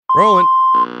Rolling.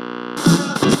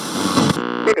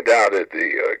 Look down at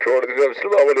the corner of the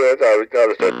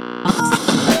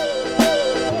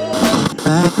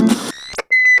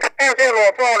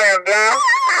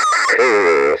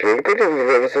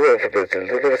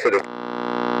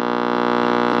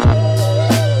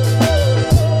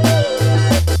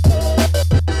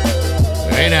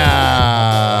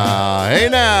Hey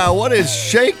now, what is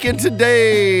shaking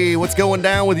today? What's going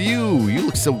down with you? You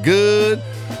look so good.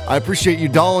 I appreciate you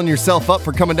dolling yourself up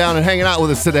for coming down and hanging out with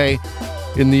us today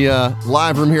in the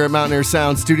live room here at Mountain Air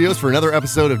Sound Studios for another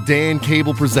episode of Dan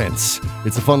Cable Presents.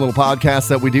 It's a fun little podcast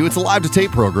that we do. It's a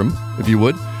live-to-tape program, if you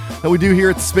would, that we do here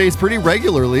at the space pretty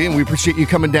regularly, and we appreciate you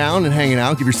coming down and hanging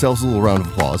out. Give yourselves a little round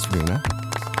of applause for doing that.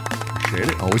 Appreciate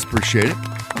it. Always appreciate it.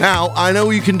 Now, I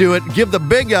know you can do it. Give the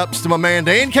big ups to my man,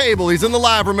 Dan Cable. He's in the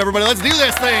live room, everybody. Let's do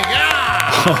this thing.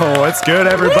 Yeah! Oh, what's good,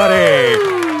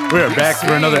 everybody? We are back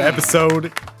for another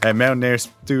episode at Mountain Air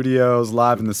Studios,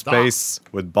 live in the space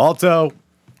with Balto.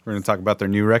 We're going to talk about their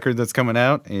new record that's coming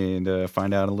out and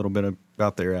find out a little bit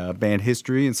about their band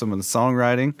history and some of the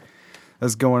songwriting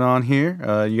that's going on here.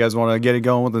 You guys want to get it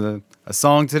going with a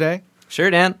song today? Sure,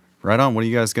 Dan. Right on. What are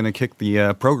you guys going to kick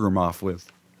the program off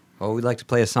with? Well, we'd like to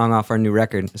play a song off our new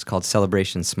record. It's called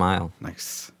Celebration Smile.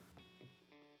 Nice.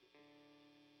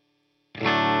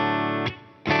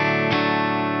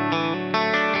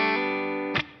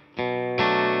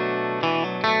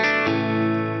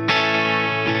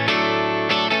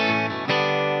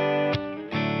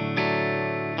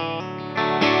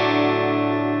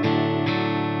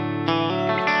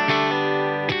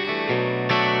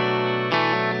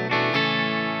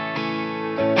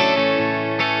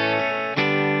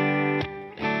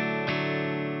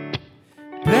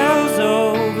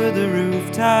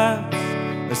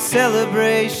 A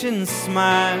celebration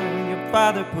smile. Your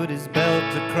father put his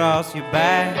belt across your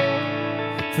back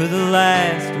for the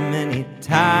last of many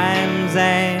times,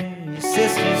 and your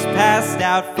sisters passed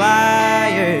out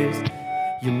flyers.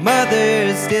 Your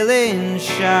mother's still in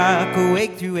shock,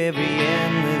 awake through every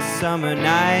endless summer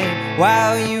night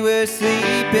while you were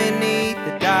asleep beneath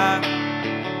the dock.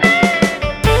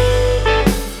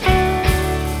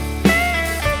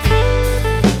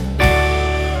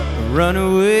 Run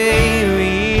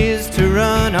away is to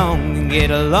run on and get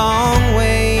a long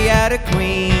way out of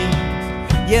Queens,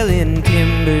 yelling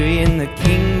timber in the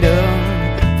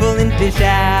kingdom, pulling fish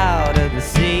out of the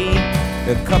sea.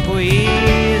 A couple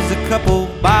years, a couple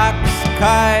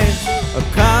boxcars, a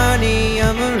carny,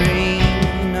 a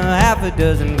marine, a half a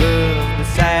dozen girls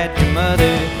beside your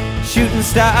mother, shooting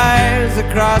stars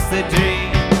across the dream.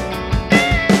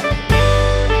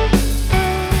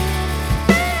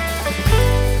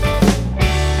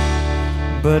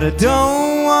 But I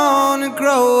don't want to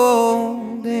grow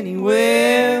old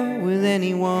anywhere with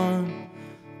anyone.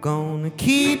 Gonna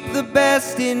keep the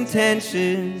best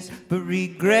intentions, but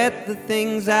regret the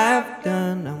things I've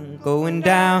done. I'm going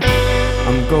down,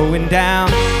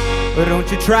 but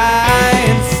don't you try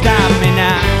and stop me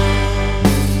now.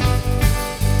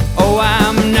 Oh,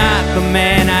 I'm not the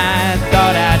man I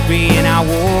thought I'd be, and I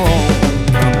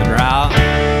won't come around.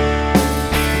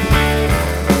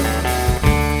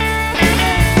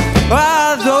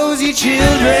 Are those your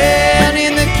children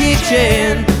in the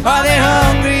kitchen? Are they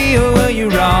hungry or were you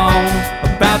wrong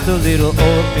about the little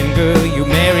orphan girl you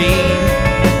married?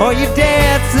 Or your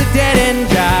dad's a dead-end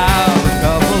job, a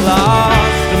couple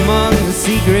lost among the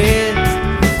secrets,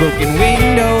 broken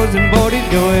windows and boarded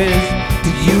doors.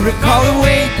 Do you recall the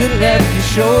weight that left your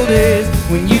shoulders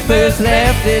when you first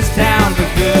left this town for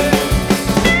good?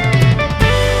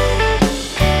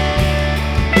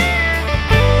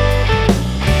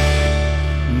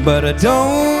 But I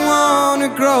don't want to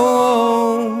grow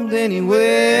old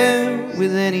anywhere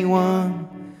with anyone.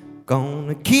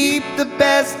 Gonna keep the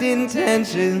best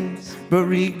intentions, but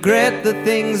regret the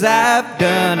things I've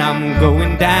done. I'm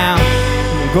going down,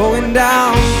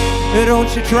 don't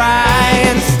you try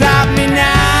and stop me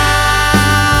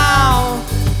now.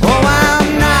 Oh,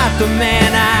 I'm not the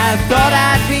man I thought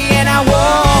I'd be, and I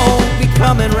won't be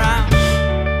coming round.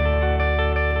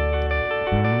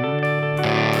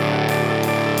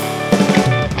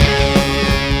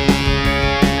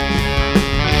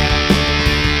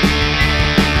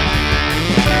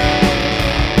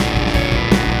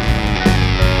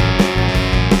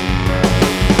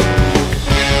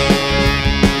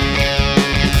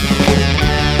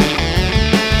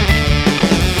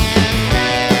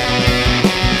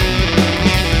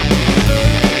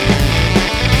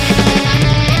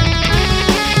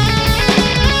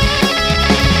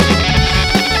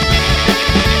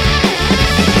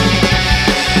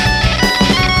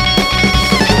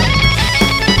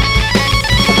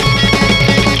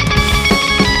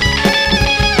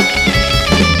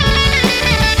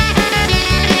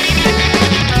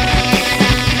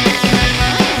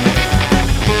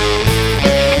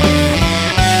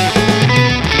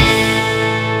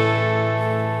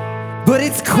 But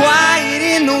it's quiet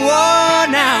in the war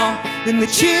now, and the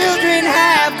children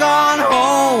have gone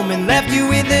home and left you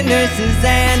with the nurses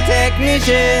and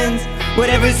technicians.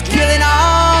 Whatever's killing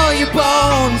all your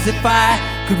bones. If I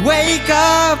could wake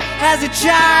up as a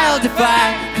child, if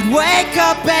I could wake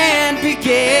up and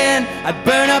begin, I'd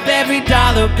burn up every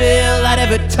dollar bill I'd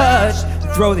ever touched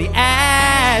and throw the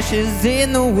ashes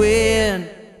in the wind.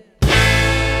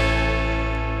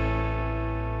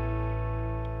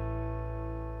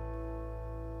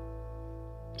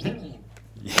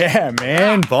 Yeah,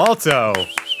 man, Balto.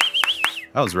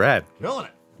 That was rad. Killing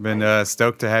it. Been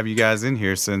stoked to have you guys in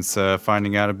here since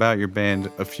finding out about your band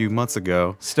a few months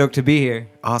ago. Stoked to be here.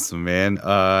 Awesome, man.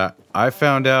 I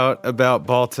found out about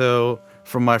Balto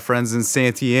from my friends in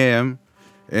Santiam,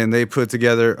 and they put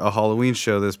together a Halloween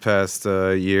show this past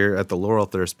year at the Laurel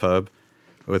Thirst Pub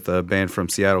with a band from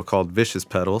Seattle called Vicious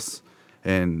Petals.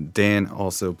 And Dan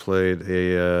also played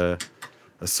a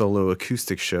solo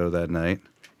acoustic show that night,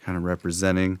 kind of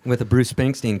representing. With a Bruce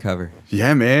Springsteen cover.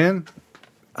 Yeah, man.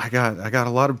 I got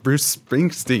a lot of Bruce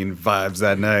Springsteen vibes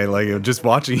that night. Like just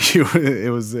watching you,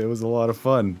 it was a lot of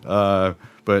fun.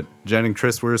 But Jen and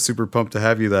Chris were super pumped to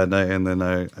have you that night, and then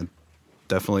I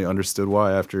definitely understood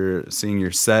why after seeing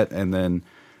your set, and then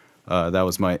that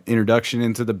was my introduction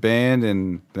into the band,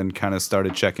 and then kind of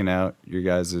started checking out your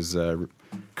guys'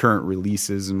 current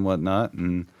releases and whatnot,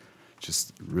 and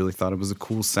just really thought it was a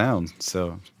cool sound.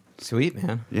 So Sweet,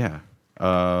 man. yeah,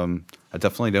 I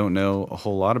definitely don't know a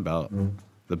whole lot about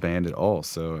the band at all,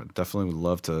 so definitely would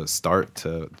love to start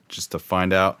to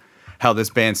find out how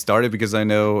this band started, because I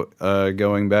know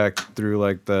going back through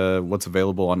like the what's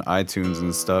available on iTunes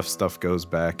and stuff goes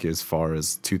back as far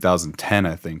as 2010,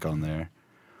 I think, on there,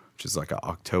 which is like a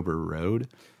October Road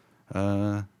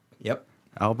Yep.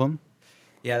 album.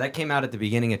 Yeah, that came out at the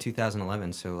beginning of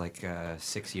 2011, so like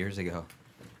 6 years ago.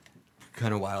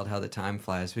 Kind of wild how the time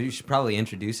flies. But you should probably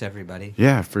introduce everybody.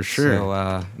 Yeah, for sure.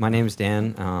 So my name's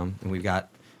Dan, and we've got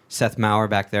Seth Maurer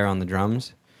back there on the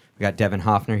drums. We got Devin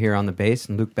Hoffner here on the bass,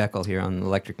 and Luke Beckel here on the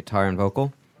electric guitar and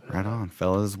vocal. Right on,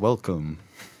 fellas. Welcome.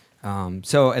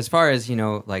 So as far as,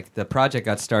 like the project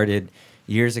got started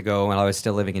years ago when I was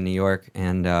still living in New York,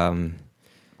 and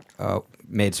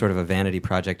made sort of a vanity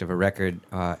project of a record,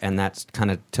 and that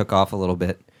kind of took off a little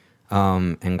bit,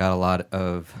 and got a lot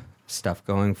of stuff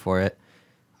going for it.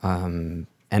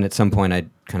 And at some point, I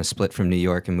kind of split from New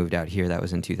York and moved out here. That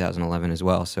was in 2011 as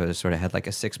well. So I sort of had like a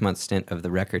 6-month stint of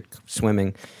the record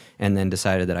swimming, and then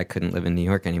decided that I couldn't live in New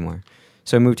York anymore.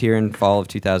 So I moved here in fall of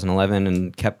 2011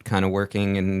 and kept kind of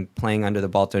working and playing under the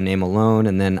Balto name alone.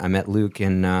 And then I met Luke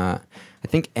in, I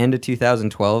think, end of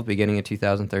 2012, beginning of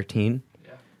 2013.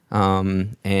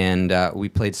 And we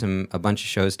played a bunch of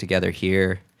shows together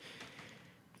here.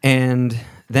 And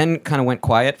then kind of went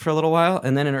quiet for a little while.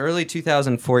 And then in early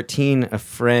 2014, a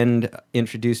friend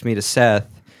introduced me to Seth,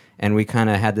 and we kind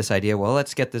of had this idea, well,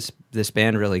 let's get this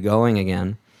band really going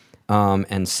again.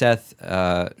 And Seth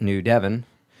knew Devin,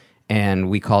 and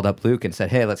we called up Luke and said,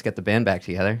 hey, let's get the band back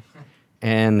together.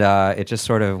 And it just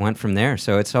sort of went from there.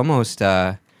 So it's almost,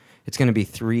 it's going to be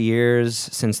 3 years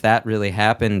since that really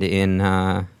happened in,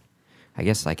 I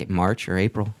guess, like March or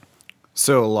April.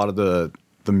 So a lot of the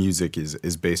music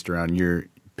is based around your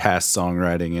past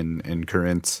songwriting and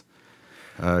current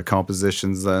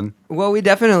compositions then? Well, we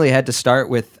definitely had to start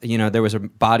with, there was a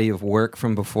body of work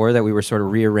from before that we were sort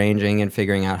of rearranging and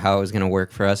figuring out how it was going to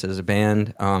work for us as a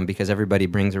band, because everybody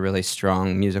brings a really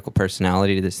strong musical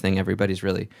personality to this thing. Everybody's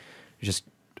really just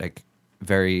like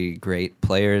very great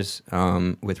players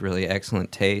with really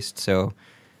excellent taste. So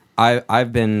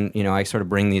I've been, I sort of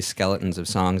bring these skeletons of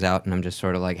songs out, and I'm just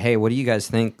sort of like, hey, what do you guys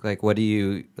think? Like, what do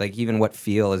you, like, even what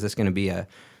feel? Is this going to be a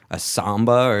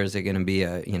samba, or is it going to be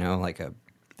a, like a,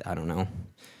 I don't know,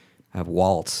 a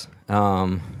waltz?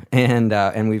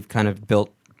 And we've kind of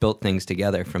built things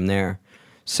together from there.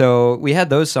 So we had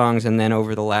those songs, and then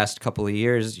over the last couple of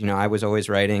years, I was always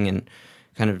writing and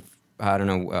kind of,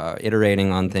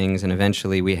 iterating on things, and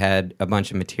eventually we had a bunch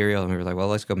of material, and we were like, well,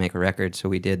 let's go make a record. So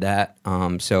we did that.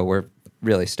 So we're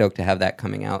really stoked to have that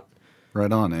coming out.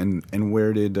 Right on. And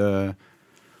where's your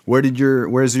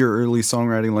early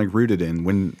songwriting like rooted in?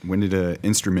 When did an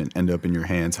instrument end up in your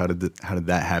hands? How did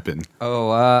that happen?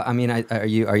 Oh, are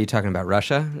you talking about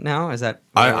Russia now? Is that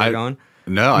where we're going?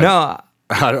 No.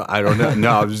 I don't know.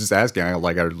 No, I was just asking. I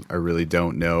really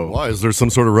don't know. Why? Is there some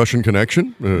sort of Russian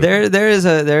connection? There is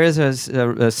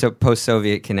a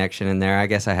post-Soviet connection in there. I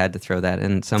guess I had to throw that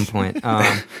in at some point.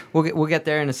 We'll get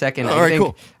there in a second. All right,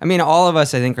 cool. I mean, all of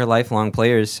us, I think, are lifelong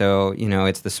players. So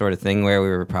it's the sort of thing where we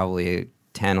were probably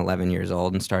 10, 11 years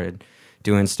old and started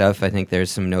doing stuff. I think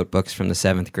there's some notebooks from the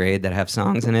 7th grade that have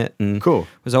songs in it, and Cool.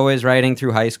 was always writing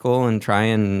through high school and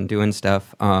trying and doing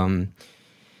stuff. And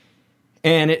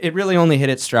it really only hit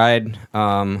its stride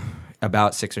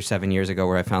about 6 or 7 years ago,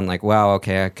 where I found like, wow,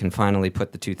 okay, I can finally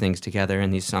put the two things together,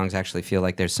 and these songs actually feel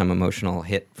like there's some emotional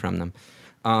hit from them.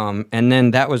 And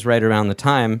then that was right around the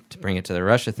time, to bring it to the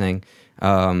Russia thing,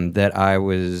 that I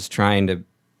was trying to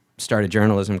start a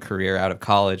journalism career out of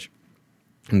college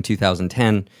in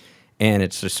 2010, and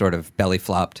it's just sort of belly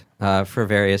flopped for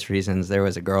various reasons. There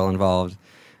was a girl involved,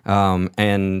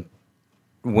 and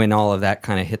when all of that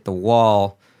kind of hit the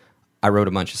wall, I wrote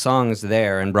a bunch of songs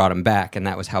there and brought them back, and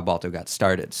that was how Balto got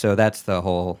started. So that's the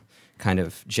whole kind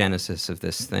of genesis of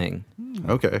this thing.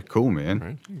 Okay, cool,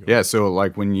 man. Yeah, so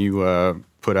like when you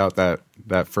put out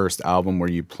that first album,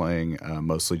 were you playing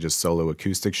mostly just solo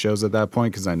acoustic shows at that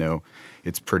point? Because I know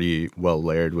it's pretty well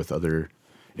layered with other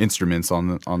instruments on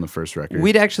the first record.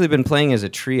 We'd actually been playing as a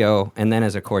trio and then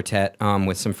as a quartet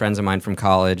with some friends of mine from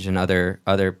college and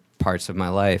other parts of my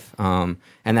life, and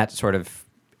that sort of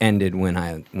ended when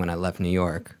I left New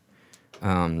York.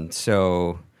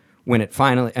 So when it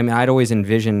finally, I mean, I'd always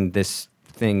envisioned this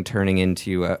thing turning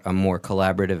into a more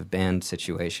collaborative band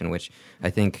situation, which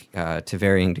I think to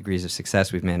varying degrees of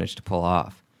success we've managed to pull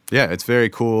off. Yeah, it's very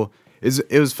cool.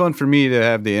 It was fun for me to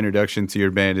have the introduction to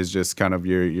your band as just kind of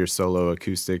your solo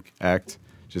acoustic act,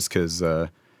 just because there's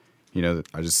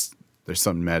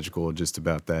something magical just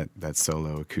about that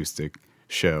solo acoustic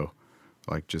show.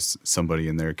 Like just somebody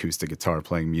in their acoustic guitar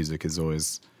playing music is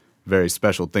always a very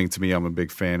special thing to me. I'm a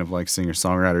big fan of like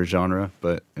singer-songwriter genre,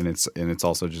 and it's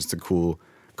also just a cool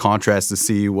contrast to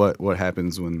see what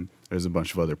happens when there's a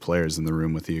bunch of other players in the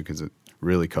room with you, because it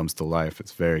really comes to life.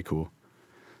 It's very cool.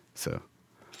 So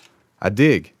I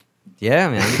dig. Yeah,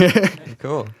 man.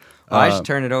 Cool. Well, I should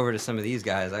turn it over to some of these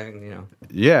guys.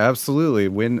 Yeah, absolutely.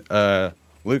 When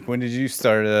Luke, when did you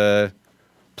start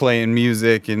playing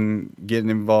music and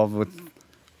getting involved with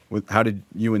how did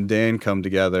you and Dan come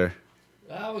together?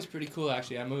 That was pretty cool,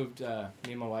 actually. I moved,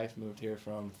 me and my wife moved here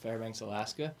from Fairbanks,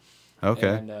 Alaska. Okay.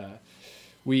 And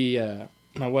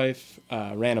my wife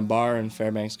ran a bar in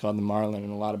Fairbanks called the Marlin,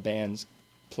 and a lot of bands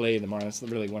play the Marlin. It's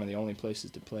really one of the only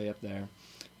places to play up there.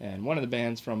 And one of the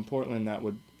bands from Portland that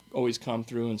would always come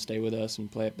through and stay with us and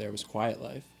play up there was Quiet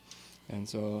Life. And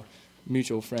so a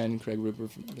mutual friend, Craig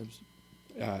Rupert,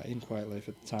 in Quiet Life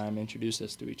at the time, introduced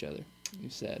us to each other. He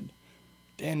said,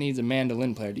 Dan needs a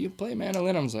mandolin player. Do you play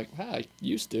mandolin? I was like, I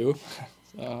used to.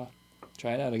 So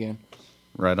try it out again.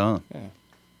 Right on. Yeah.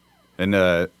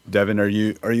 And Devin, are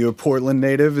you a Portland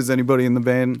native? Is anybody in the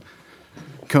band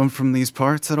come from these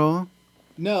parts at all?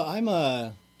 No,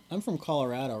 I'm from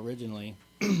Colorado originally,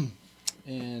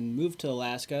 and moved to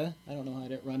Alaska. I don't know how I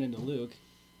didn't run into Luke,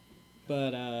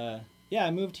 but I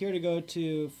moved here to go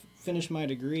to finish my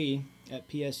degree at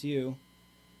PSU,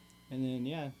 and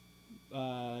then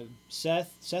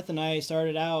Seth and I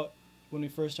started out when we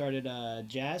first started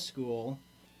jazz school.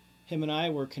 Him and I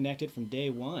were connected from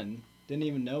day one. Didn't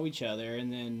even know each other,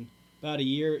 and then about a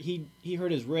year, he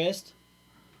hurt his wrist.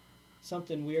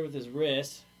 Something weird with his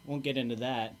wrist. Won't get into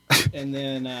that. And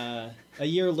then a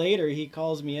year later, he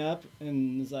calls me up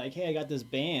and is like, "Hey, I got this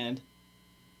band.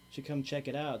 Should come check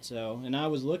it out." So, and I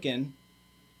was looking,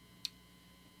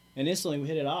 and instantly we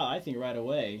hit it off. I think right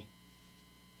away.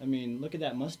 I mean, look at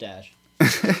that mustache.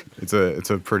 It's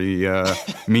a pretty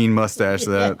mean mustache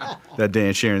that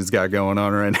Dan Sharon's got going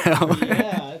on right now.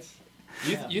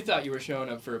 Yeah. You thought you were showing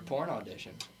up for a porn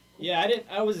audition. Yeah, I didn't.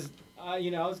 I was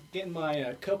getting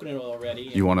my coconut oil ready.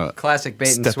 You want to Classic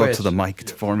bait and step switch. up to the mic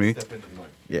for me?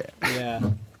 Yeah. Yeah.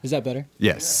 Is that better?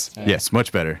 Yes. All right. Yes,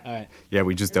 much better. All right. Yeah,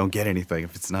 we just don't get anything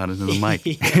if it's not into the mic.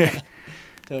 Yeah,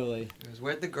 totally.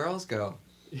 Where'd the girls go?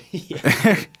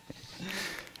 Yeah.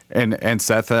 And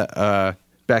Seth,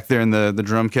 back there in the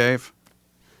drum cave,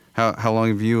 how long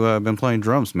have you been playing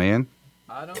drums, man?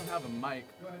 I don't have a mic.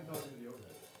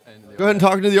 Go ahead and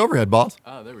talk into the overhead, boss.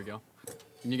 Oh, there we go.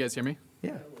 Can you guys hear me?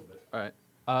 Yeah. All right.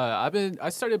 I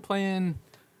started playing.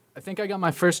 I think I got my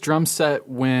first drum set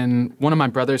when one of my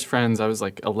brother's friends. I was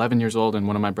like 11 years old, and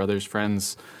one of my brother's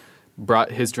friends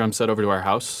brought his drum set over to our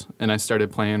house, and I started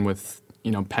playing with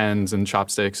pens and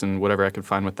chopsticks and whatever I could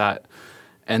find with that.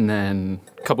 And then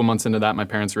a couple months into that, my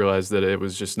parents realized that it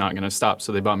was just not going to stop,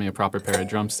 so they bought me a proper pair of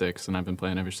drumsticks, and I've been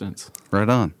playing ever since. Right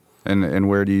on. And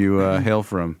where do you hail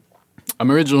from? I'm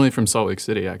originally from Salt Lake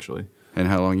City, actually. And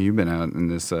how long have you been out in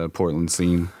this Portland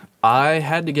scene? I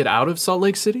had to get out of Salt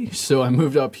Lake City, so I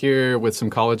moved up here with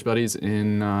some college buddies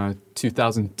in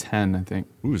 2010, I think.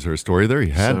 Ooh, is there a story there?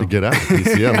 He had So- to get out of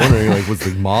DC. I'm wondering, like, was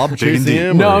the mob chasing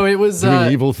him? No, or it was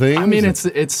doing evil things. I mean,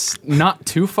 it's not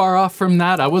too far off from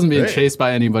that. I wasn't being Hey. chased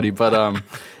by anybody, but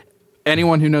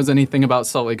anyone who knows anything about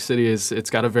Salt Lake City it's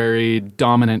got a very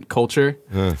dominant culture,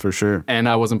 For sure. and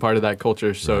I wasn't part of that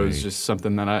culture, so it was just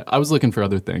something that I was looking for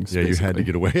other things. Yeah, you had to basically.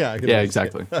 get away. Yeah, I can Yeah,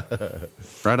 understand. exactly.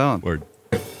 Right on. Word.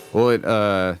 Well,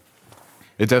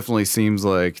 it definitely seems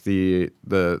like the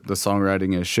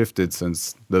songwriting has shifted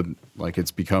since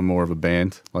it's become more of a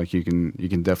band. Like you can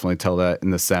definitely tell that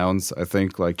in the sounds. I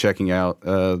think like checking out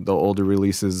the older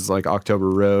releases like October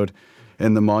Road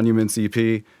and the Monuments EP,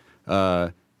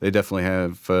 they definitely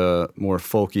have more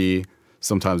folky,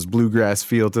 sometimes bluegrass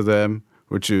feel to them,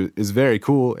 which is very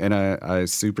cool. And I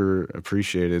super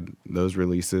appreciated those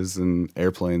releases. And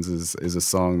Airplanes is a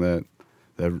song that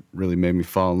really made me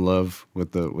fall in love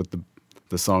with the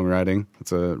songwriting.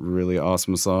 It's a really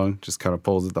awesome song. Just kind of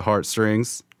pulls at the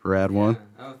heartstrings. Rad one.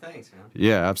 Oh, thanks, man.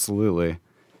 Yeah, absolutely.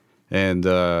 And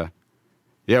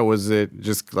was it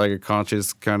just like a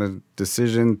conscious kind of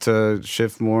decision to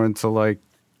shift more into like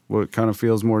what kind of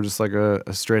feels more just like a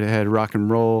straight ahead rock and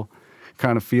roll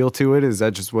kind of feel to it? Is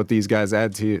that just what these guys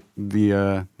add to the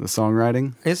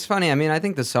songwriting? It's funny. I mean, I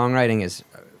think the songwriting is,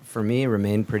 for me,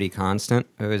 remained pretty constant.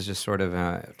 It was just sort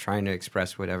of trying to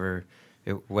express whatever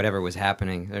was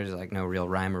happening. There's like no real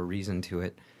rhyme or reason to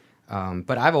it.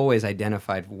 But I've always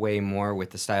identified way more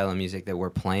with the style of music that we're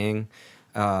playing.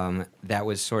 That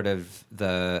was sort of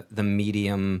the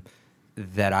medium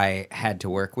that I had to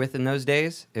work with in those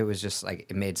days. It was just like,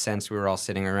 it made sense. We were all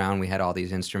sitting around. We had all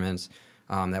these instruments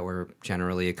that were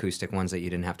generally acoustic ones that you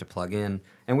didn't have to plug in.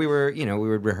 And we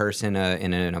would rehearse in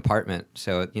an apartment.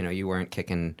 So, you weren't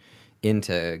kicking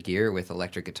into gear with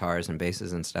electric guitars and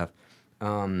basses and stuff.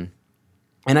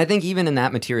 And I think even in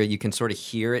that material, you can sort of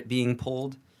hear it being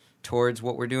pulled towards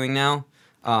what we're doing now,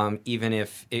 even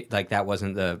if that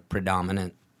wasn't the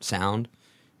predominant sound.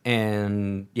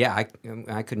 And yeah,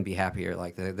 I couldn't be happier.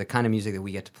 Like the kind of music that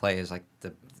we get to play is like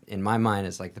in my mind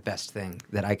is like the best thing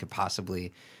that I could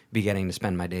possibly be getting to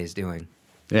spend my days doing.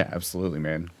 Yeah, absolutely,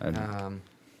 man. I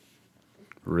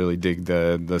really dig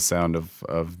the sound of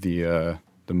the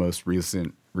most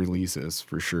recent releases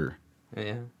for sure.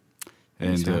 Yeah.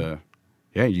 And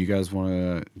you guys want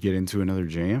to get into another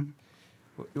jam?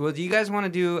 Well, do you guys want to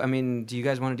do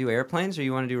Airplanes, or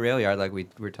you want to do Rail Yard like we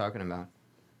were talking about?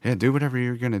 Yeah, do whatever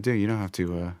you're gonna do. You don't have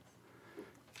to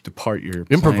depart your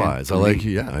Improvise. plan. I like,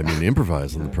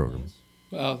 improvise on the program.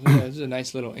 Well, this is a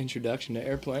nice little introduction to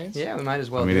Airplanes. Yeah, we might as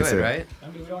well I mean, do it's it, a- right?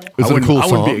 Is it a cool I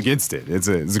wouldn't song? be against it. It's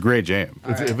a great jam.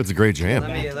 If it's a great jam.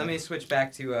 Let me switch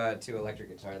back to electric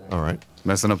guitar then. All right.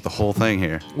 Messing up the whole thing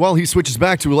here. While he switches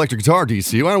back to electric guitar,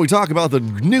 DC, why don't we talk about the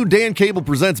new Dan Cable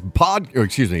Presents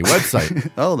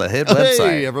website? Oh, the hit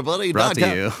Hey, everybody. Brought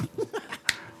to you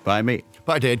by me.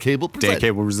 By Dan Cable Presents.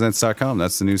 DanCablePresents.com.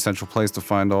 That's the new central place to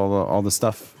find all the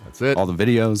stuff. That's it. All the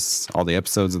videos, all the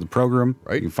episodes of the program.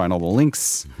 Right. You can find all the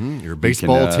links. Your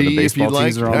baseball the tee, if baseball you'd like.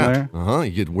 tees are on there.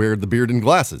 You could wear the beard and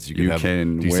glasses. You You have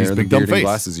can DC's wear the big dumb beard and face.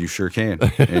 glasses. You sure can.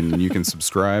 And you can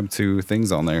subscribe to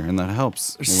things on there, and that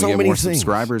helps. There's When so we get many more things.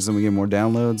 subscribers, and we get more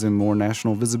downloads and more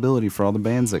national visibility for all the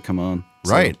bands that come on.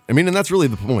 So, Right. I mean, and that's really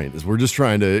the point, is we're just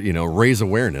trying to, raise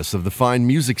awareness of the fine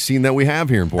music scene that we have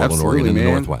here in Portland, absolutely, Oregon, in man.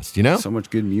 the Northwest, you know? So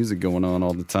much good music going on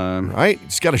all the time. Right? You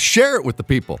just got to share it with the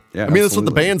people. Yeah, I mean, that's what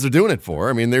the absolutely. bands are doing it for.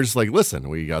 I mean, they're just like, listen,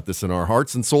 we got this in our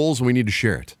hearts and souls, and we need to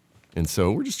share it. And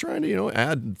so we're just trying to,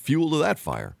 add fuel to that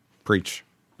fire. Preach.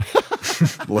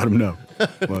 Let them know.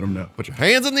 Let them know. Put your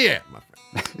hands in the air, my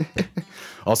friend.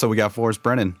 Also, we got Forrest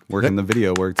Brennan working the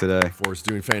video work today. Forrest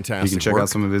doing fantastic You can check work. out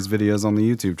some of his videos on the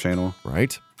YouTube channel.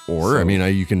 Right? Or,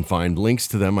 you can find links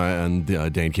to them on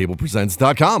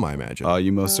DanCablePresents.com, I imagine.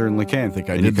 You most certainly can. I think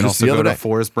I and did you can just also the go other to day.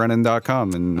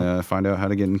 forrestbrennan.com and find out how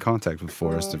to get in contact with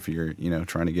Forrest if you're,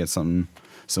 trying to get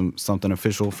something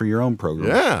official for your own program.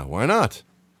 Yeah, why not?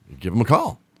 Give them a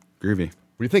call. Groovy.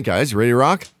 What do you think, guys? You ready to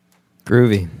rock?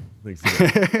 Groovy. Thanks.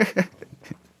 Yeah.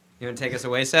 You want to take us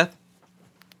away, Seth?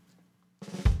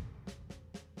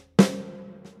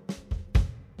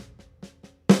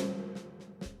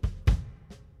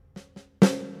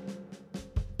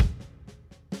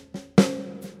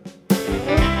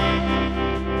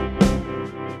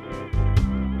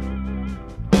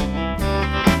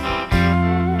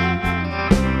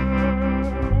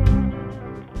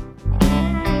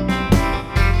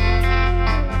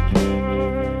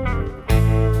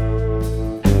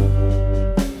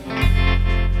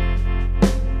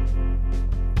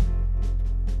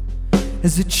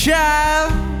 As a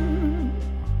child,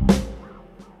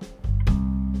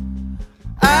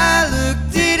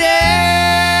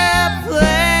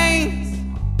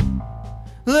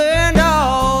 learned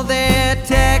all their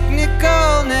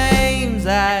technical names.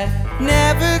 I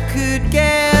never could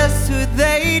guess who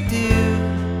they do,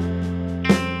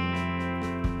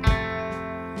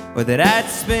 or that I'd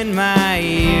spend my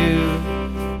youth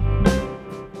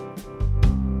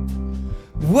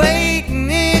waiting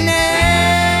in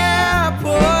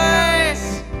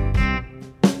airports,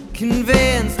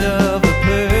 convinced of a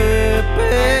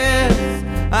purpose.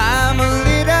 I'm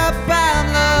lit up by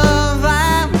love,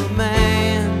 I'm a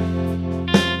man.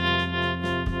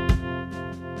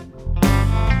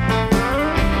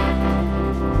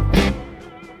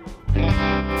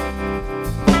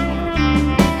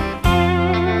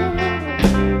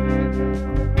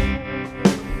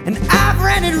 And I've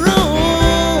rented room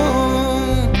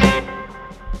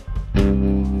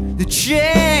to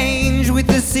change with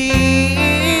the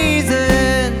season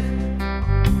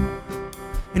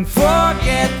and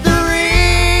forget the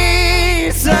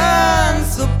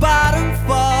reasons the bottom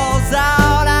falls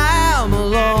out. I'm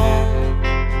alone.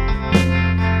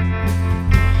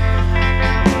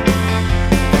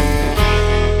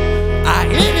 I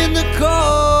hid in the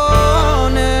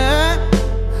corner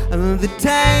of the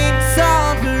tanks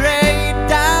on parade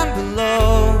down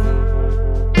below,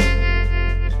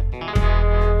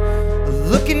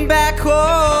 looking back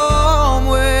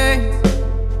homeward,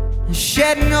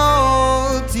 shedding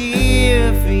all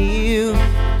tear for you.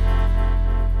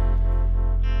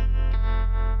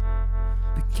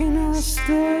 But can I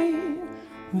stay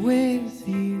with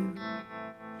you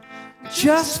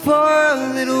just for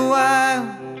a little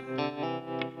while?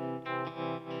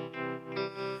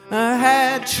 I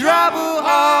had trouble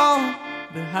all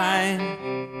behind,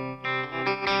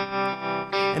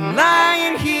 and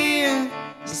lying here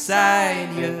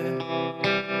beside you,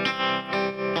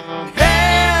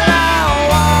 hell, I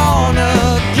wanna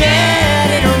get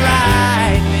it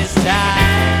right this time.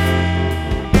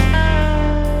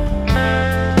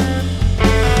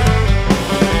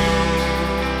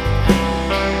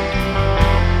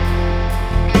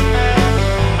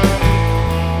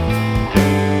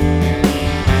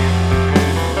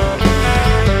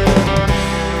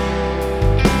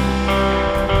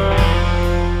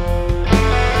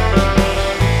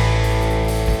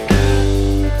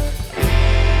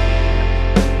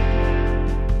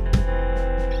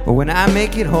 When I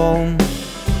make it home,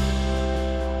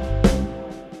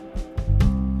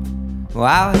 well,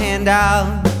 I'll hand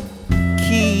out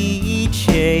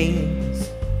keychains,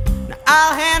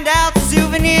 I'll hand out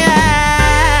souvenir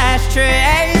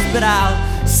ashtrays, but I'll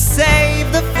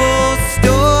save the full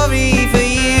story for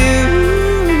you.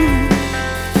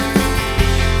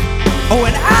 Oh,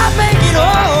 when I make it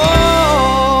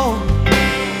home,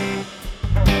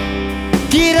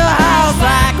 get a house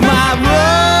like my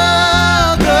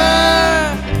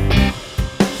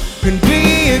and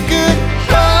be a good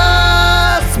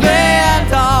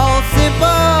husband, all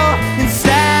simple and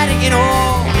static and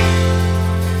all.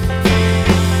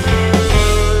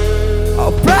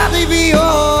 I'll probably be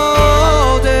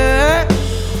older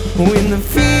when the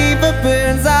fever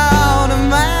burns out of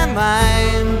my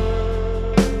mind,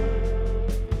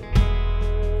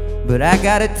 but I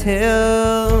gotta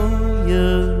tell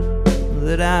you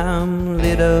that I'm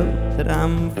lit up, that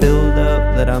I'm filled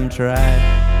up, that I'm tried.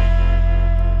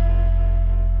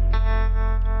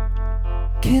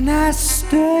 Can I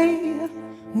stay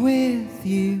with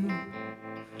you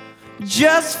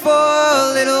just for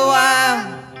a little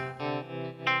while?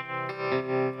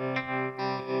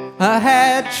 I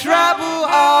had trouble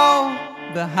all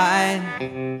behind,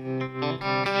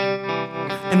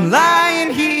 and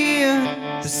lying here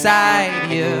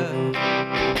beside you,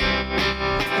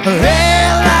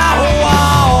 hell, I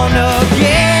wanna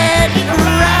get it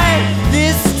right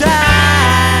this time.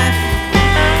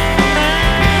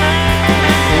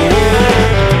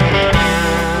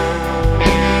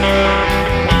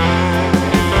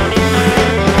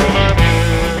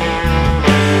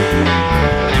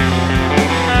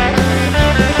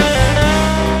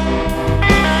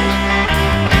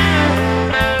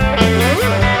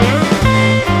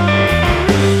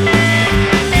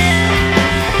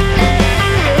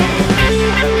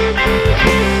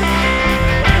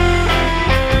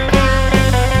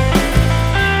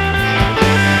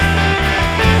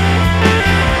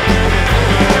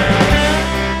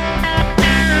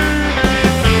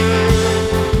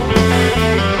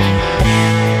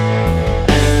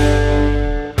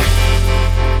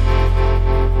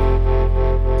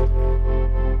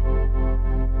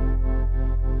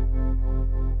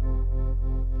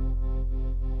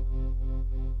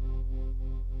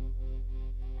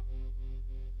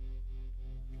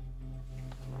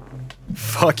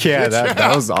 Fuck yeah,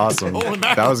 that was awesome.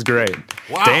 That was great.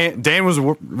 Wow. Dan was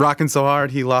rocking so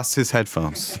hard he lost his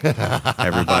headphones.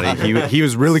 Everybody, he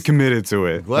was really committed to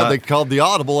it. Glad they called the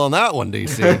audible on that one,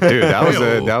 DC. Dude,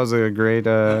 that was a great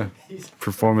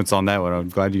performance on that one. I'm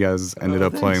glad you guys ended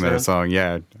up playing that song.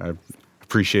 Yeah, I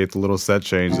appreciate the little set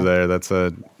change there.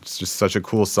 It's just such a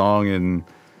cool song, and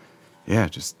yeah,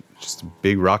 just a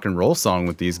big rock and roll song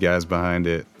with these guys behind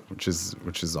it, which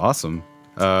is awesome.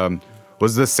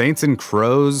 Was the Saints and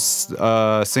Crows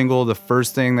single the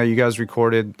first thing that you guys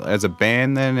recorded as a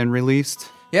band then and released?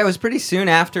 Yeah, it was pretty soon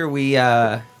after we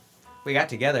got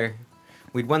together.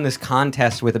 We'd won this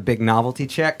contest with a big novelty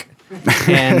check,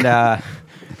 and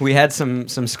we had some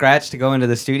scratch to go into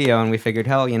the studio, and we figured,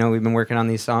 hell, we've been working on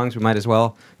these songs, we might as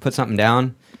well put something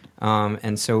down.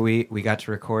 And so we got to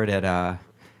record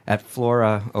at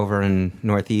Flora over in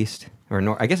Northeast,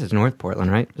 I guess it's North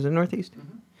Portland, right? Is it Northeast?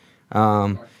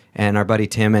 Mm-hmm. And our buddy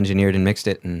Tim engineered and mixed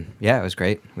it, and yeah, it was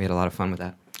great. We had a lot of fun with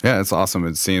that. Yeah, it's awesome.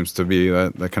 It seems to be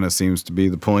that kind of seems to be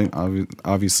the point.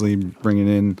 Obviously, bringing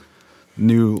in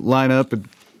new lineup, it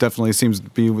definitely seems to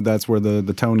be that's where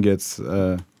the tone gets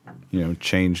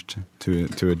changed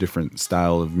to a different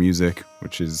style of music,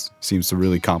 which seems to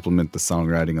really complement the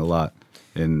songwriting a lot,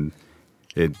 and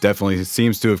it definitely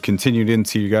seems to have continued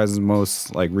into you guys'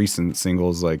 most recent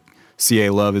singles. Like "CA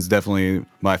Love" is definitely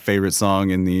my favorite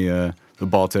song in the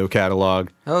Balto catalog.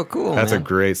 Oh, cool! That's a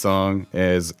great song,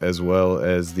 as well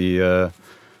as the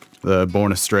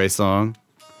 "Born Astray" song,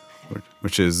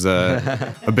 which is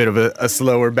a bit of a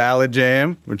slower ballad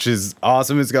jam, which is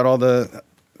awesome. It's got all the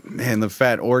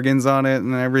fat organs on it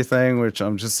and everything, which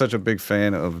I'm just such a big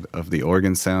fan of the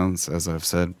organ sounds, as I've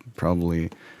said probably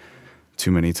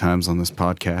too many times on this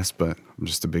podcast, but I'm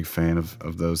just a big fan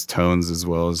of those tones, as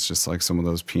well as just some of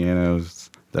those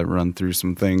pianos that run through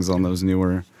some things on those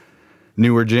newer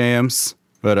jams.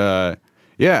 But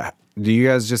yeah, do you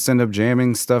guys just end up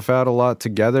jamming stuff out a lot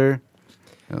together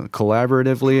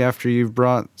collaboratively after you've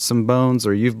brought some bones,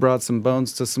 or you've brought some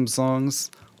bones to some songs?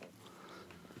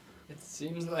 It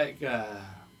seems like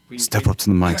Step up to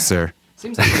the mic, sir.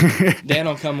 Seems like Dan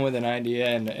will come with an idea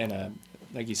and a,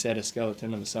 like you said, a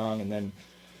skeleton of a song, and then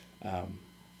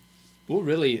we'll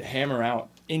really hammer out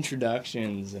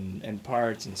introductions and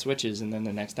parts and switches, and then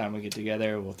the next time we get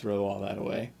together, we'll throw all that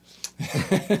away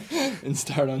and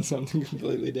start on something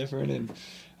completely different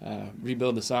and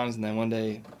rebuild the songs. And then one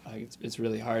day, it's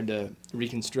really hard to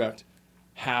reconstruct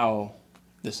how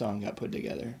the song got put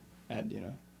together. And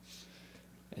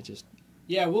it just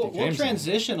we'll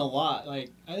transition a lot. I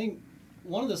think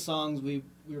one of the songs we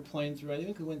were playing through, I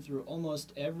think we went through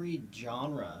almost every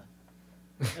genre.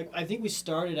 I think we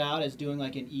started out as doing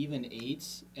an even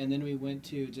eights, and then we went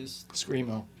to just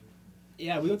screamo.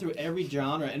 Yeah, we went through every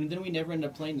genre, and then we never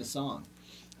ended up playing the song.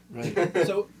 Right.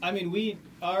 So I mean,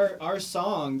 our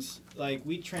songs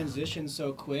we transition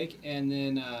so quick, and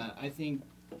then I think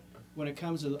when it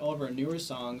comes to all of our newer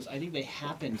songs, I think they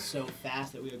happened so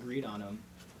fast that we agreed on them.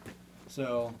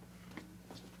 So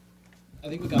I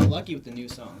think we got lucky with the new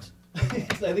songs. I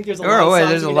think there's a lot of songs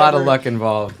there's a lot of luck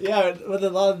involved. Yeah, with a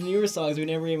lot of newer songs, we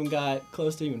never even got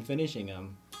close to even finishing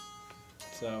them.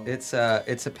 So it's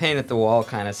a pain at the wall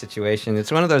kind of situation.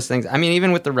 It's one of those things. I mean,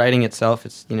 even with the writing itself,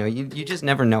 it's you just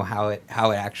never know how it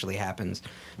actually happens.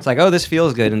 It's like, oh, this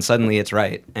feels good, and suddenly it's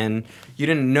right, and you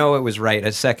didn't know it was right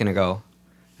a second ago.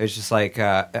 It's just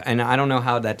and I don't know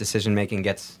how that decision making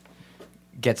gets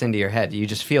into your head. You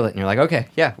just feel it, and you're like, okay,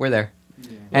 yeah, we're there.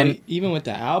 Yeah. And even with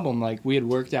the album, we had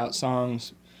worked out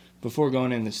songs before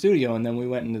going in the studio, and then we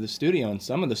went into the studio, and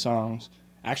some of the songs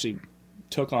actually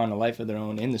took on a life of their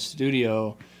own in the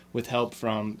studio with help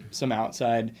from some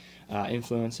outside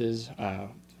influences,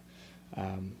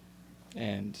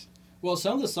 and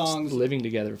some of the songs living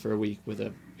together for a week with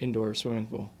an indoor swimming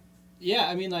pool. Yeah,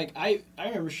 I mean, I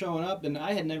remember showing up and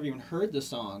I had never even heard the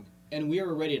song, and we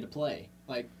were ready to play.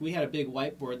 We had a big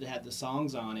whiteboard that had the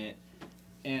songs on it,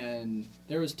 and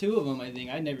there was two of them I think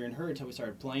I'd never even heard until we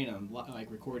started playing them,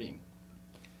 recording.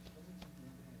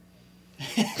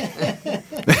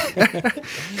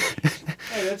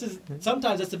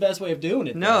 Sometimes that's the best way of doing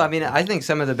it. No, I mean, I think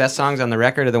some of the best songs on the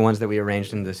record are the ones that we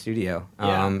arranged in the studio.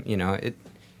 Yeah.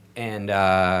 And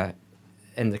the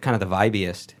kind of the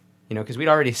vibiest, because we'd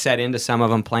already set into some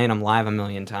of them, playing them live a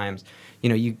million times.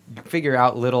 You figure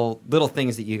out little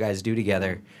things that you guys do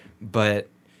together, but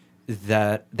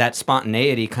that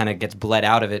spontaneity kind of gets bled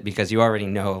out of it because you already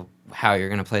know how you're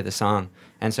going to play the song.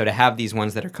 And so to have these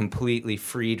ones that are completely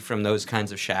freed from those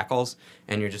kinds of shackles,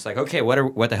 and you're just like, okay,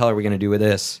 what the hell are we going to do with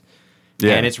this?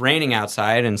 Yeah. And it's raining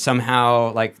outside, and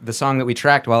somehow, the song that we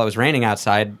tracked while it was raining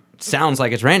outside sounds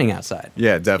like it's raining outside.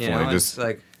 Yeah, definitely. Just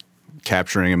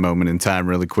capturing a moment in time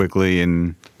really quickly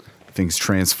and things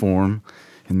transform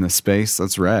in the space.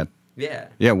 That's rad. Yeah.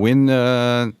 Yeah, when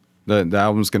the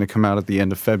album's going to come out at the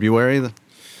end of February.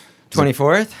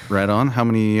 24th? Right on. How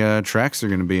many tracks are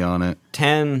going to be on it?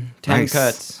 10 Nice.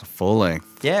 cuts. Full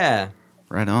length. Yeah.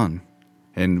 Right on.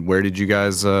 And where did you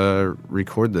guys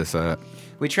record this at?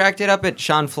 We tracked it up at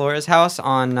Sean Flores' house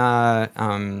on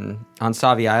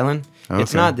Savi Island.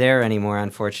 It's Okay. not there anymore,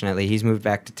 unfortunately. He's moved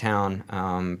back to town.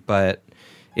 But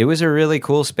it was a really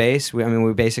cool space.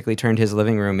 We basically turned his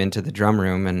living room into the drum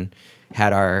room and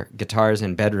had our guitars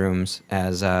in bedrooms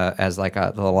as like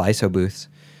the little ISO booths.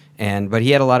 But he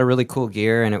had a lot of really cool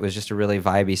gear, and it was just a really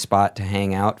vibey spot to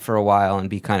hang out for a while and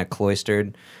be kind of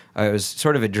cloistered. It was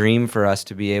sort of a dream for us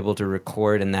to be able to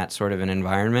record in that sort of an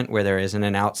environment where there isn't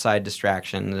an outside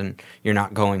distraction and you're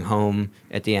not going home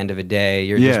at the end of a day.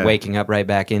 You're just Yeah. waking up right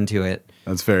back into it.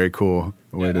 That's very cool.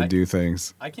 Way Yeah, to do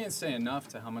things. I can't say enough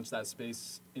to how much that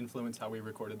space influenced how we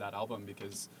recorded that album,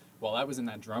 because while I was in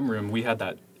that drum room, we had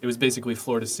that, it was basically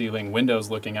floor to ceiling windows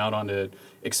looking out onto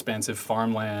expansive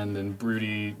farmland and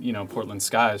broody, Portland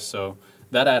skies. So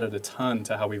that added a ton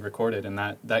to how we recorded, and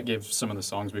that gave some of the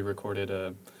songs we recorded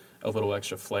a little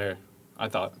extra flair, I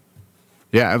thought.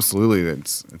 Yeah, absolutely.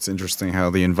 It's interesting how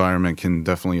the environment can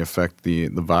definitely affect the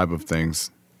vibe of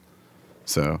things.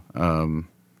 So,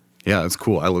 yeah, it's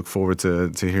cool. I look forward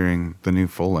to hearing the new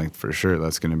full length for sure.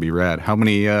 That's going to be rad. How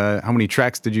many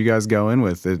tracks did you guys go in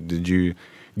with? Did you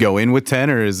go in with 10,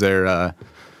 or is there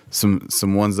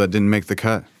some ones that didn't make the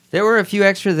cut? There were a few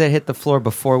extras that hit the floor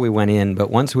before we went in, but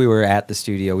once we were at the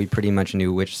studio, we pretty much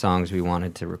knew which songs we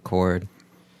wanted to record.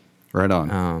 Right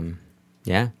on.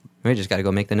 Yeah, we just got to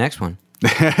go make the next one.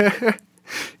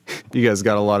 You guys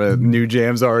got a lot of new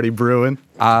jams already brewing.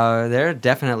 There are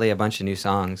definitely a bunch of new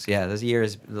songs. Yeah,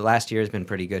 the last year has been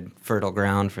pretty good, fertile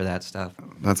ground for that stuff.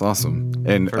 That's awesome.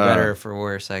 And For better or for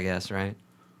worse, I guess, right?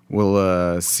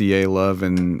 will CA Love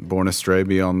and Born Astray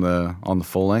be on the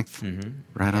full length? Mm-hmm.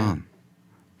 Right on.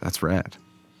 That's rad.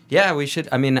 Yeah, we should.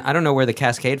 I mean, I don't know where the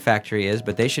Cascade Factory is,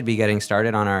 but they should be getting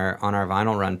started on our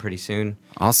vinyl run pretty soon.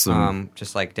 Awesome.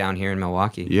 Just like down here in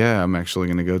Milwaukee. Yeah, I'm actually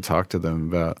going to go talk to them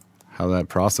about how that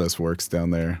process works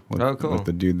down there. With, Oh, cool. With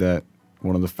the dude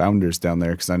one of the founders down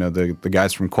there, because I know the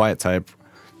guys from Quiet Type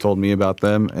told me about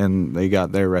them, and they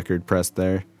got their record pressed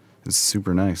there. It's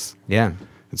super nice. Yeah.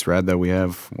 It's rad that we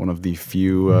have one of the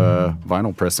few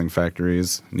vinyl pressing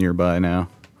factories nearby now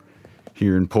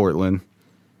here in Portland.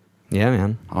 Yeah,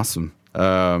 man. Awesome.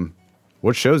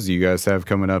 What shows do you guys have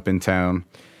coming up in town?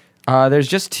 There's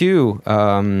just two.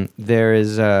 There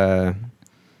is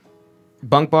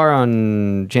Bunk Bar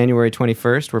on January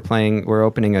 21st. We're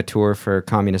opening a tour for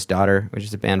Communist Daughter, which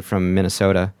is a band from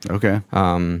Minnesota. Okay.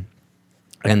 And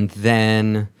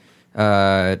then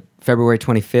February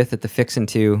 25th at the Fixin'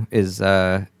 2 is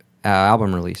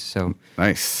album release. So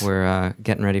Nice. we're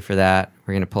getting ready for that.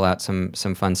 We're gonna pull out some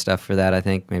fun stuff for that. I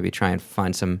think maybe try and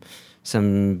find some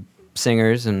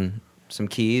singers and some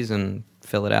keys and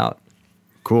fill it out.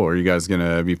 Cool. Are you guys going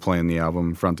to be playing the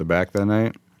album front to back that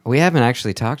night? We haven't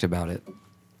actually talked about it.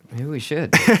 Maybe we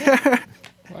should.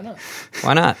 Why not?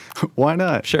 Why not? Why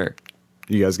not? Sure.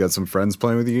 You guys got some friends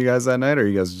playing with you guys that night, or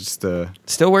you guys just...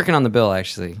 Still working on the bill,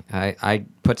 actually. I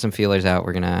put some feelers out.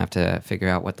 We're going to have to figure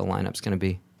out what the lineup's going to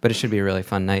be. But it should be a really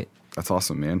fun night. That's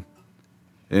awesome, man.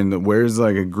 And where's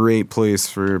like a great place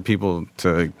for people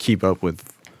to keep up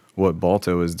with what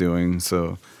Balto is doing,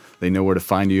 so they know where to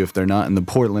find you if they're not in the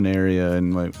Portland area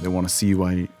and like they want to see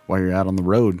why you're out on the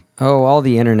road? Oh, all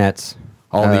the internets.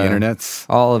 All the internets?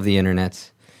 All of the internets.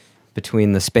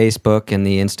 Between the Spacebook and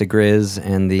the Instagrizz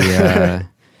and the...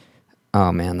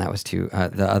 oh, man, that was too...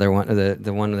 the other one,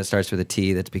 the one that starts with a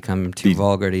T that's become too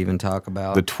vulgar to even talk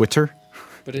about. The Twitter?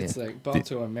 But it's like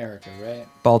Balto America, right?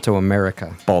 Balto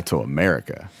America. Balto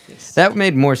America. Yes. That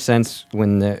made more sense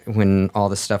when all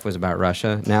the stuff was about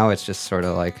Russia. Now it's just sort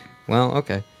of like, well,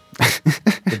 okay.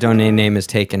 The domain name is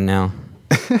taken now.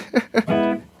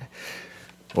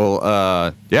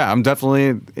 Well, yeah, I'm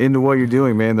definitely into what you're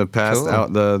doing, man. The past Cool.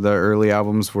 the early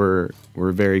albums were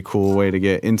a very cool way to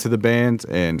get into the band,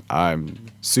 and I'm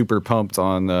super pumped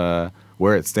on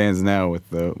where it stands now with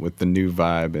the new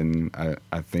vibe, and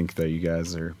I think that you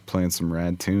guys are playing some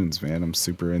rad tunes, man. I'm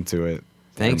super into it.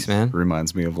 Thanks, It man.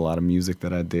 reminds me of a lot of music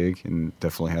that I dig, and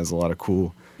definitely has a lot of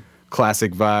cool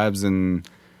classic vibes and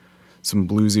some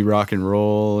bluesy rock and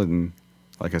roll, and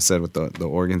like I said, with the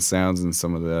organ sounds and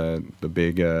some of the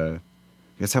big, you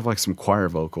guys have like some choir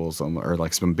vocals or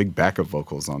like some big backup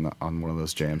vocals on one of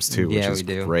those jams too, which Yeah, is we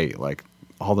do. great. Like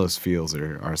all those feels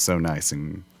are so nice,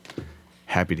 and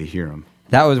happy to hear them.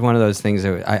 That was one of those things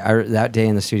that that day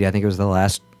in the studio, I think it was the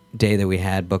last day that we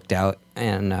had booked out,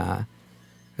 and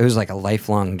it it was like a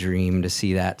lifelong dream to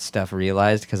see that stuff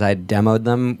realized, because I demoed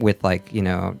them with like, you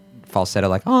know, falsetto,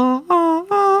 like,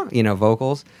 you know,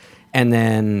 vocals, and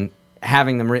then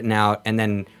having them written out and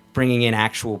then bringing in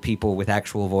actual people with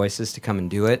actual voices to come and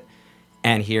do it,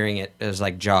 and hearing it as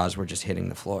like jaws were just hitting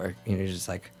the floor, you know, just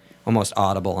like almost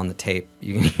audible on the tape.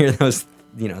 You can hear those,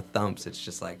 you know, thumps. It's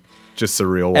just like just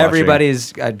surreal watching.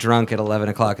 everybody's drunk at 11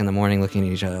 o'clock in the morning looking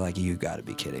at each other like, you got to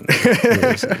be kidding me.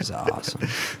 This is awesome.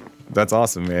 That's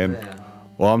awesome, man. Yeah.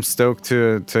 Well, I'm stoked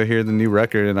to hear the new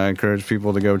record, and I encourage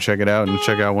people to go check it out and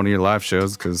check out one of your live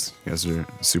shows, because you guys are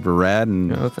super rad,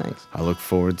 and Oh, thanks. I look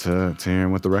forward to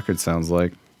hearing what the record sounds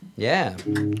like. Yeah.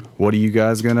 What are you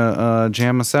guys gonna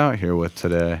jam us out here with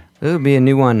today? This will be a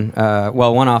new one.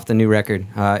 Well, one off the new record.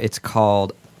 It's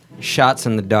called Shots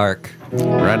in the Dark.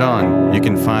 Right on. You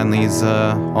can find these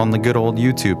on the good old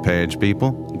YouTube page,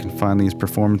 people. You can find these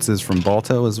performances from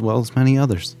Balto as well as many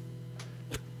others.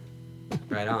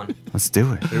 Right on. Let's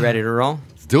do it. You ready to roll?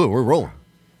 Let's do it. We're rolling.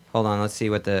 Hold on. Let's see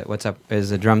what's up. Is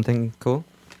the drum thing cool?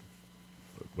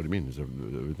 What do you mean?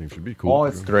 Everything should be cool. Oh,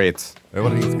 it's great.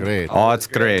 Everything's great. Oh, it's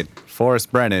great.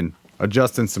 Forrest Brennan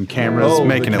adjusting some cameras, Oh,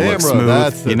 making the it look camera, smooth.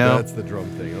 That's the, you know, that's the drum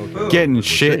thing. Okay. getting That's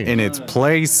what shit we're in saying. its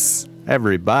place.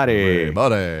 Everybody.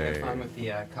 Everybody. Fun with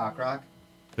the cock rock.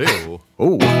 Ew.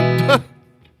 Ooh.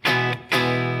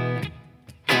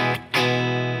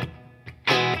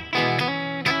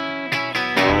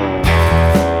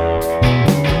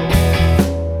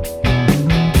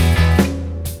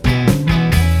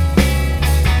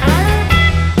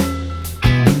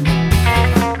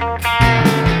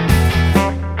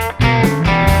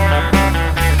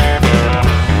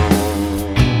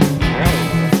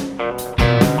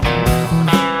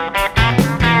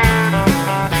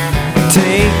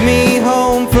 Take me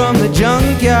home from the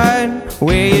junkyard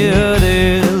where your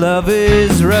other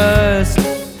lovers rust.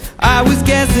 I was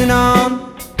guessing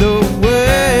on the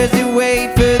words that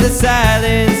wait for the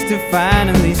silence to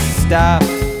finally stop.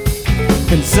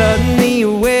 And suddenly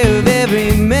aware of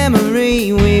every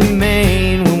memory we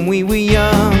made when we were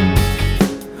young.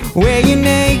 Where you're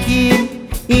naked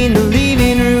in the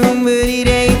living room, but it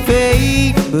ain't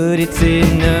fake, but it's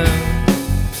enough.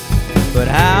 But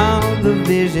how the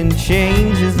vision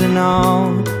changes in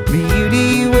all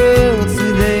beauty worlds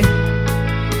today.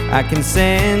 I can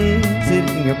sense it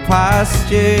in your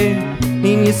posture,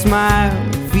 in your smile,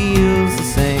 it feels the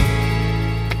same.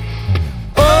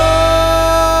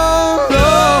 Oh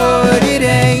Lord, it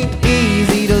ain't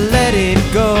easy to let it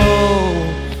go,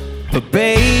 but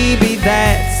baby,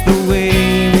 that's the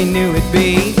way we knew it'd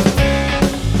be.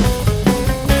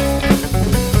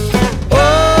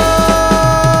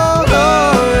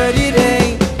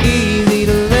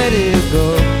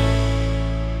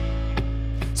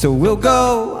 So we'll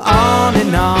go on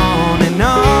and on and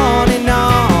on and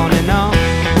on and on,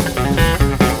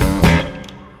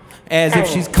 as if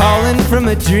she's calling from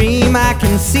a dream. I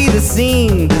can see the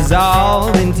scene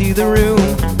dissolve into the room.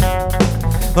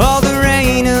 All the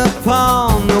rain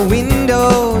upon the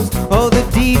windows, oh, the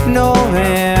deep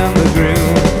November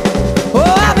gloom.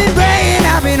 Oh, I've been praying,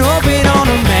 I've been hoping on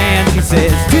a man, she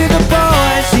says to the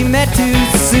boy she met too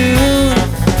soon.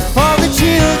 All the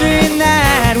children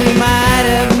that we might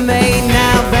have made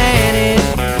now vanish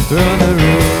from the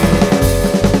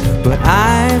room. But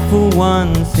I, for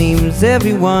one, seems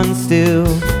everyone's still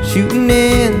shooting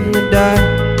in the dark.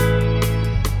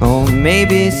 Or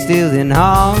maybe still in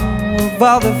awe of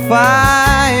all the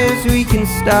fires we can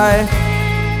start.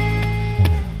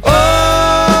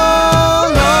 Oh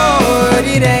Lord,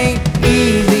 it ain't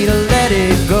easy to let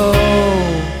it go,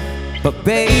 but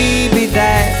baby,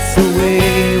 that's the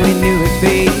way we knew it'd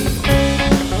be.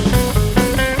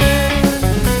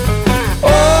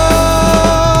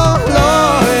 Oh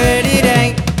Lord, it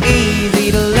ain't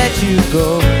easy to let you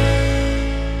go.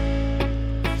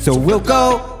 So we'll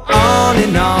go on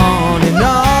and on and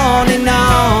on and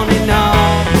on and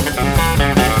on.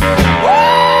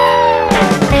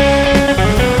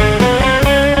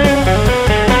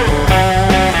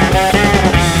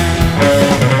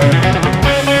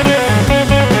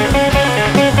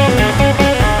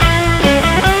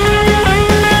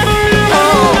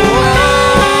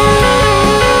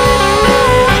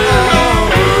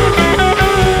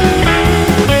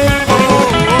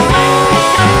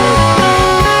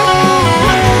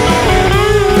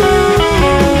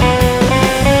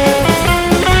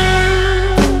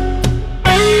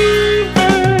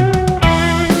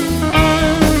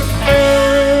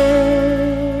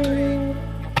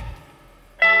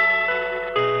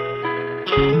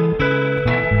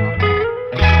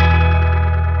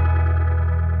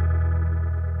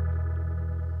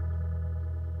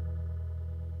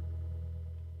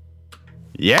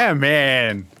 Yeah,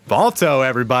 man. Balto,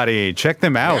 everybody. Check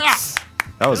them out. Yeah.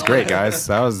 That was great, guys.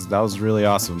 That was really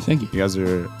awesome. Thank you. You guys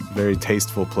are very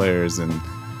tasteful players, and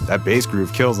that bass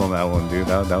groove kills on that one, dude.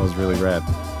 That was really rad.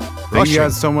 Thank you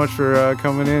guys so much for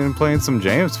coming in and playing some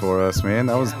jams for us, man.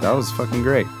 That was fucking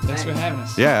great. Thanks for having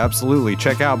us. Yeah, absolutely.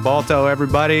 Check out Balto,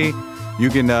 everybody. You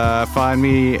can find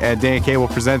me at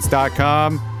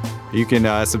dancablepresents.com. You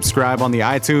can subscribe on the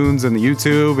iTunes and the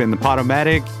YouTube and the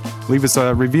Podomatic. Leave us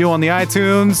a review on the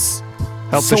iTunes.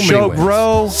 Help So the many show ways.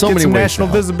 grow. So Get many some ways national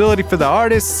to help. visibility for the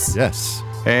artists. Yes.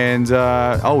 And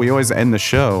we always end the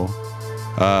show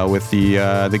with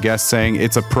the guest saying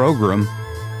it's a program.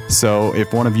 So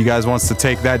if one of you guys wants to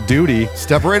take that duty,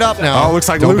 Step right up now. oh, it looks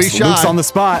like Don't Luke's, be shy. Luke's on the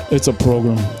spot. It's a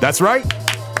program. That's right.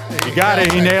 You got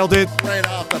it. He nailed it. Right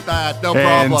off the bat. No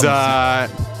And problem.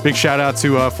 big shout out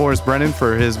to Forrest Brennan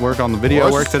for his work on the video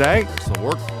Forrest. work today. So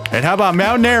work. And how about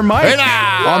Mountain Air Mike Hey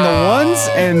now! on the ones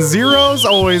and zeros,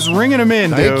 always ringing them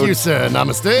in, Thank dude. you, sir.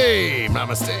 Namaste.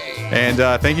 Namaste. And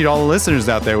thank you to all the listeners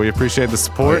out there. We appreciate the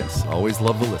support. Yes, always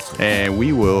love the listeners. And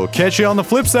we will catch you on the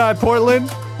flip side, Portland.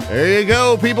 There you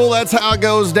go, people. That's how it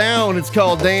goes down. It's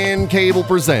called Dan Cable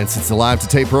Presents. It's a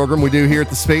live-to-tape program we do here at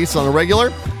the Space on a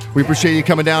regular. We appreciate you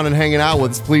coming down and hanging out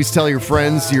with us. Please tell your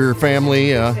friends, your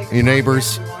family, your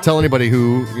neighbors. Tell anybody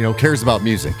who cares about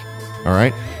music. All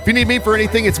right? If you need me for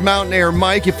anything, it's Mountain Air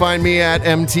Mike. You find me at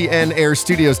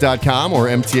mtnairstudios.com or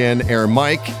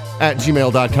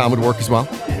mtnairmike@gmail.com would work as well.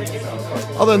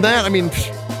 Other than that, I mean,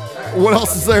 what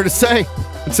else is there to say?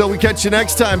 Until we catch you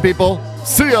next time, people.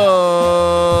 See ya!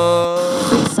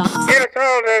 Yes,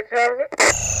 all that time.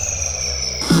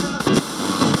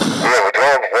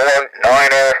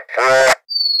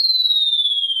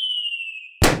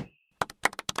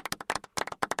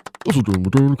 We're doing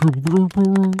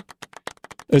 194.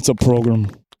 It's a program.